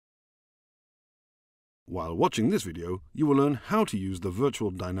While watching this video, you will learn how to use the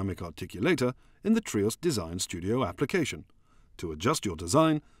Virtual Dynamic Articulator in the TRIOS Design Studio application to adjust your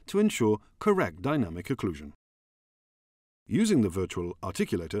design to ensure correct dynamic occlusion. Using the Virtual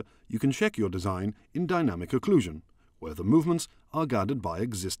Articulator, you can check your design in dynamic occlusion, where the movements are guided by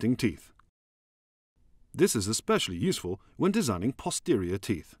existing teeth. This is especially useful when designing posterior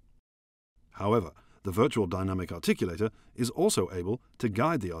teeth. However, the Virtual Dynamic Articulator is also able to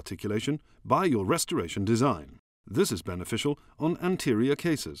guide the articulation by your restoration design. This is beneficial on anterior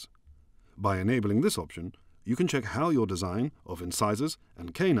cases. By enabling this option, you can check how your design of incisors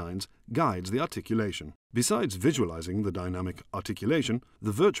and canines guides the articulation. Besides visualizing the dynamic articulation,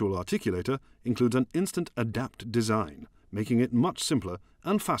 the Virtual Articulator includes an instant adapt design, making it much simpler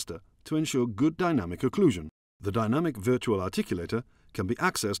and faster to ensure good dynamic occlusion. The dynamic Virtual Articulator can be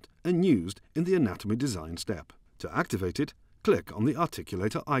accessed and used in the anatomy design step. To activate it, click on the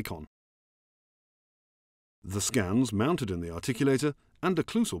articulator icon. The scans mounted in the articulator and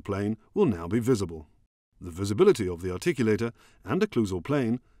occlusal plane will now be visible. The visibility of the articulator and occlusal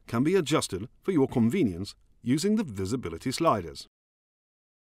plane can be adjusted for your convenience using the visibility sliders.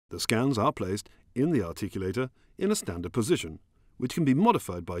 The scans are placed in the articulator in a standard position, which can be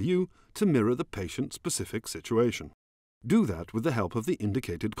modified by you to mirror the patient-specific situation. Do that with the help of the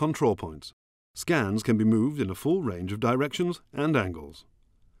indicated control points. Scans can be moved in a full range of directions and angles.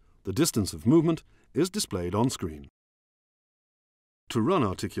 The distance of movement is displayed on screen. To run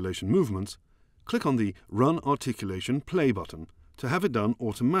articulation movements, click on the Run Articulation Play button to have it done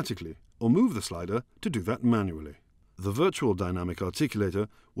automatically, or move the slider to do that manually. The Virtual Dynamic Articulator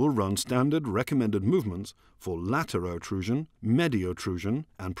will run standard recommended movements for laterotrusion, mediotrusion,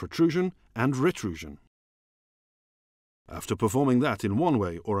 and protrusion and retrusion. After performing that in one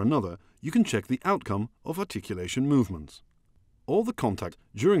way or another, you can check the outcome of articulation movements. All the contact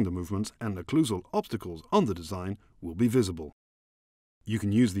during the movements and occlusal obstacles on the design will be visible. You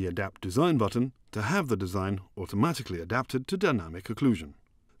can use the Adapt Design button to have the design automatically adapted to dynamic occlusion.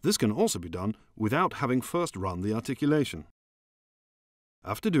 This can also be done without having first run the articulation.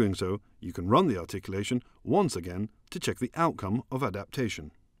 After doing so, you can run the articulation once again to check the outcome of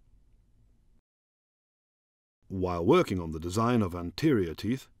adaptation. While working on the design of anterior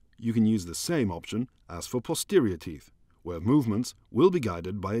teeth, you can use the same option as for posterior teeth, where movements will be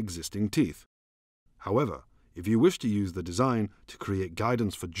guided by existing teeth. However, if you wish to use the design to create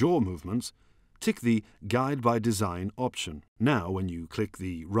guidance for jaw movements, tick the Guide by Design option. Now, when you click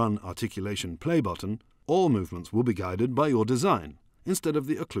the Run Articulation Play button, all movements will be guided by your design, instead of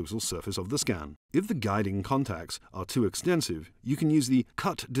the occlusal surface of the scan. If the guiding contacts are too extensive, you can use the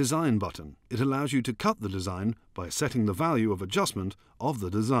Cut Design button. It allows you to cut the design by setting the value of adjustment of the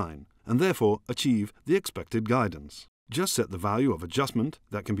design, and therefore achieve the expected guidance. Just set the value of adjustment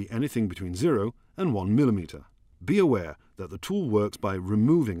that can be anything between 0 and 1 mm. Be aware that the tool works by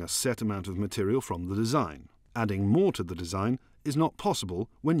removing a set amount of material from the design. Adding more to the design is not possible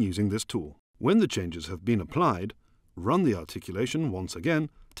when using this tool. When the changes have been applied, run the articulation once again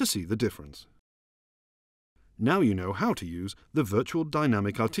to see the difference. Now you know how to use the Virtual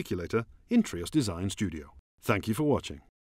Dynamic Articulator in TRIOS Design Studio. Thank you for watching.